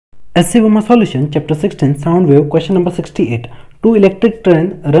SC Verma solution, chapter 16, sound wave, question number 68. Two electric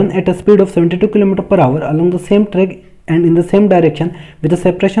trains run at a speed of 72 km per hour along the same track and in the same direction with a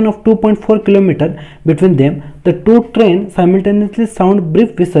separation of 2.4 km between them. The two trains simultaneously sound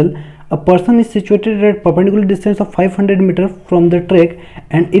brief whistle. A person is situated at perpendicular distance of 500 meters from the track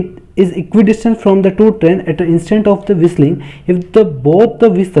and it is equidistant from the two trains at the instant of the whistling. If both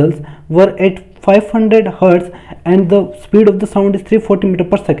the whistles were at 500 Hz and the speed of the sound is 340 metre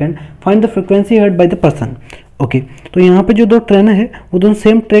पर second, find the frequency heard by the person. Okay, तो यहाँ पे जो दो ट्रेनें हैं वो दोनों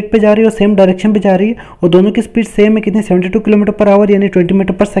सेम ट्रैक पे जा रही है और सेम डायरेक्शन पे जा रही है और दोनों की स्पीड सेम है, कितनी 72 किलोमीटर पर आवर यानी 20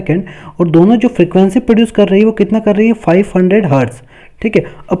 मीटर पर सेकेंड, और दोनों जो फ्रिक्वेंसी प्रोड्यूस कर रही है वो कितना कर रही है 500 हर्ट्ज. ठीक है,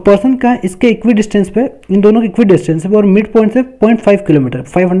 अब पर्सन का इसके इक्वी डिस्टेंस पे, इन दोनों के इक्वी डिस्टेंस पे और मिड पॉइंट से 0.5 किलोमीटर,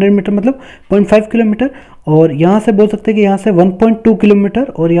 500 मीटर मतलब 0.5 किलोमीटर, और यहाँ से बोल सकते हैं कि यहाँ से 1.2 किलोमीटर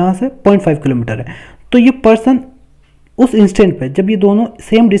और यहाँ से 0.5 किलोमीटर है. तो ये पर्सन उस इंस्टेंट पे जब ये दोनों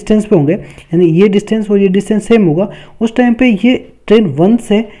सेम डिस्टेंस पे होंगे, यानी ये डिस्टेंस और ये डिस्टेंस सेम होगा, उस टाइम पे ये ट्रेन 1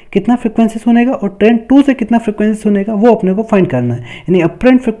 से कितना फ्रिक्वेंसी सुनेगा और ट्रेन 2 से कितना फ्रिक्वेंसी सुनेगा वो अपने को फाइंड करना है. यानी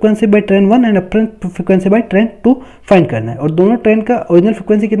apparent frequency by train 1 and apparent frequency by train 2 find करना है. और दोनों ट्रेन का ओरिजिनल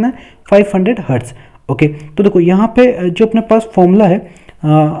फ्रिक्वेंसी कितना है 500 हर्ट्ज. ओके, तो देखो यहाँ पे जो अपने पास फॉर्मूला है,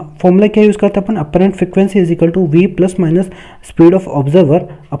 फॉर्मूला क्या यूज़ करते हैं अपन, apparent frequency is equal to we plus minus speed of observer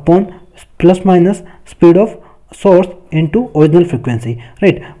upon plus minus speed of source into original frequency,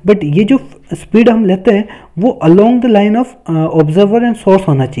 right. But ये जो स्पीड हम लेते हैं वो along the line of observer and source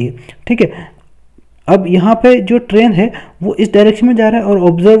होना चाहिए. ठीक है, अब यहाँ पे जो ट्रेन है वो इस डायरेक्शन में जा रहा है और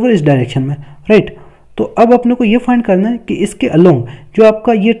ऑब्जर्वर इस डायरेक्शन में, राइट. तो अब अपने को ये फाइंड करना है कि इसके अलोंग जो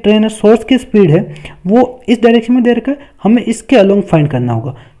आपका ये ट्रेन है, सोर्स की स्पीड है वो इस डायरेक्शन में दे रखा है, हमें इसके अलोंग फाइंड करना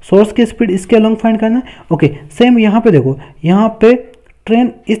होगा. सोर्स की स्पीड इसके अलोंग फाइंड करना है. ओके, सेम यहाँ पे देखो, यहाँ पे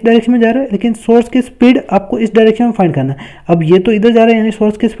ट्रेन इस डायरेक्शन में जा रहा है लेकिन सोर्स की स्पीड आपको इस डायरेक्शन में फाइंड करना है. अब ये तो इधर जा रहा है यानी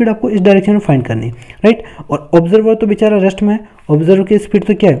सोर्स की स्पीड आपको इस डायरेक्शन में फाइंड करनी है, राइट. और ऑब्जर्वर तो बेचारा रेस्ट में है, ऑब्जर्वर की स्पीड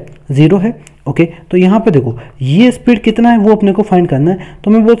तो क्या है 0 है. ओके, तो यहाँ पे देखो ये स्पीड कितना है वो अपने को फाइंड करना है.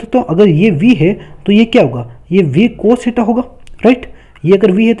 तो मैं बोल सकता हूँ अगर ये v है तो ये क्या होगा, ये v cos थीटा होगा, राइट. ये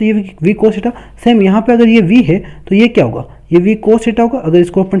अगर v है तो ये v cos थीटा. सेम यहाँ पे अगर ये v है तो ये क्या होगा, ये v cos थीटा होगा. अगर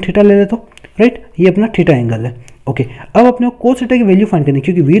इसको अपन थीटा ले लेते हो, राइट, ये अपना थीटा एंगल है. ओके, अब अपने को cos थीटा की वैल्यू फाइंड करनी है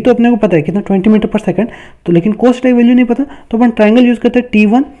क्योंकि v तो अपने को पता है कितना 20 मीटर पर सेकंड, तो लेकिन cos थीटा की वैल्यू नहीं पता, तो अपन ट्राइंगल यूज़ करते हैं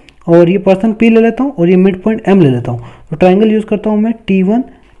T1 और ये पर्सन P ले लेता हूँ और ये मिड पॉइंट M ले लेता हूँ. तो ट्राइंगल यूज़ करता हूँ मैं T1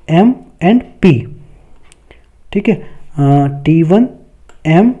 M एंड P. ठीक है, T1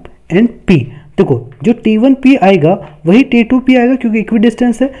 M एंड P. देखो जो T1 P आएगा वही T2 P आएगा क्योंकि इक्वी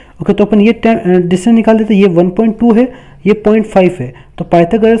डिस्टेंस है. ओके, तो अपन ये डिस्टेंस निकाल देते हैं. ये 1.2 है, ये 0.5 है, तो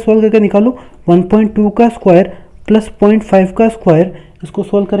पाइथागोरस सॉल्व करके निकालो 1.2 का स्क्वायर प्लस 0.5 का स्क्वायर, इसको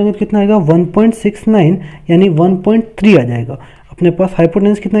सॉल्व करेंगे तो कितना आएगा 1.69 यानी 1.3 आ जाएगा. अपने पास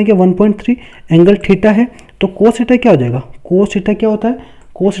हाइपोटेनस कितना है, 1.3, एंगल थीटा है तो कोस थीटा क्या हो जाएगा, कोस थीटा क्या होता है,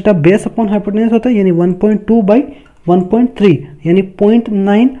 cos theta base upon hypotenuse होता है यानी 1.2 बाई 1.3 यानी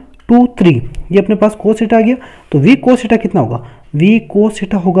 0.923. ये अपने पास कोस थीटा आ गया. तो वी कोस थीटा कितना होगा, वी कोस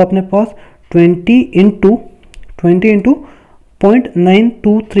थीटा होगा अपने पास 20 इंटू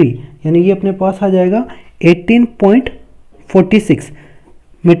 0.923 यानी ये अपने पास आ जाएगा 18.46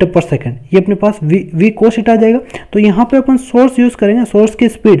 मीटर पर सेकंड. ये अपने पास वी कोस थीटा आ जाएगा. तो यहाँ पे अपन सोर्स यूज़ करेंगे, सोर्स की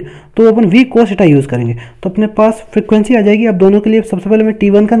स्पीड, तो अपन वी कोस थीटा यूज़ करेंगे तो अपने पास फ्रिक्वेंसी आ जाएगी. अब दोनों के लिए सबसे पहले मैं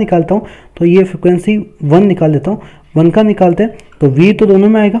T1 का निकालता हूँ, तो ये फ्रिक्वेंसी 1 निकाल देता हूँ. 1 का निकालते हैं तो वी तो दोनों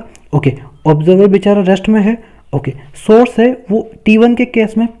में आएगा. ओके, ऑब्जर्वर बेचारा रेस्ट में है. ओके, सोर्स है वो T1 के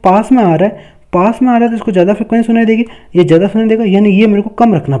केस में पास में आ रहा है, पास में आ रहा है तो इसको ज़्यादा फ्रिक्वेंसी सुनाई देगी, ये ज़्यादा सुनाई देगा यानी ये मेरे को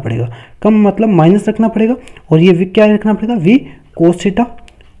कम रखना पड़ेगा. कम मतलब माइनस रखना पड़ेगा और ये वी क्या रखना पड़ेगा, we cos theta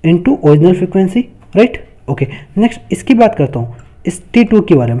into original frequency, right. Okay, next इसकी बात करता हूँ इस T2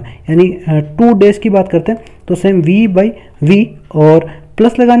 के बारे में, यानी 2 डेज की बात करते हैं. तो सेम v बाई वी और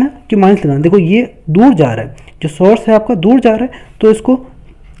प्लस लगाना कि माइनस लगाना. देखो ये दूर जा रहा है, जो सोर्स है आपका दूर जा रहा है तो इसको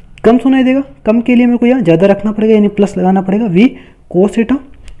कम सुनाई देगा. कम के लिए मेरे को यहाँ ज़्यादा रखना पड़ेगा यानी प्लस लगाना पड़ेगा वी कोस थीटा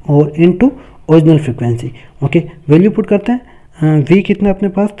और into original frequency. Okay, value put करते हैं. v कितना अपने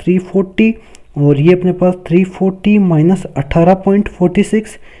पास 340 और ये अपने पास 340 माइनस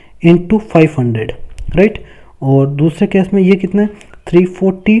 18.46 इंटू 500, राइट. और दूसरे केस में ये कितना है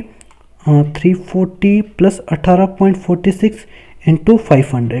 340 प्लस 18.46 इंटू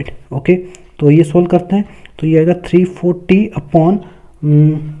 500. ओके, तो ये सोल्व करते हैं तो ये आएगा 340 अपॉन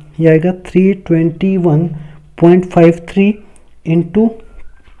ये आएगा 321.53 इंटू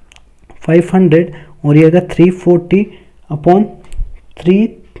 500 और ये आएगा 340 अपॉन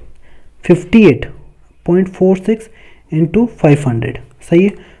 358.46 इंटू 500. सही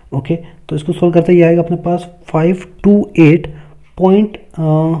है. ओके, तो इसको सोल्व करते ये आएगा अपने पास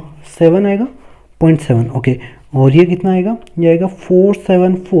 528.9 7 आएगा, 0.7। ओके, और ये कितना आएगा, ये आएगा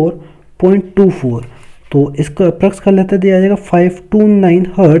 474.24। तो इसको अप्रॉक्स कर लेते हैं, दिया जाएगा 529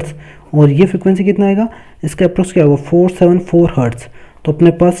 हर्ट्स। और ये फ्रिक्वेंसी कितना आएगा, इसका अप्रॉक्स क्या होगा, 474 हर्ट्स। तो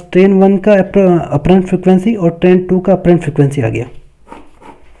अपने पास ट्रेन 1 का अपरेंट फ्रिक्वेंसी और ट्रेन 2 का अपरेंट फ्रिक्वेंसी आ गया।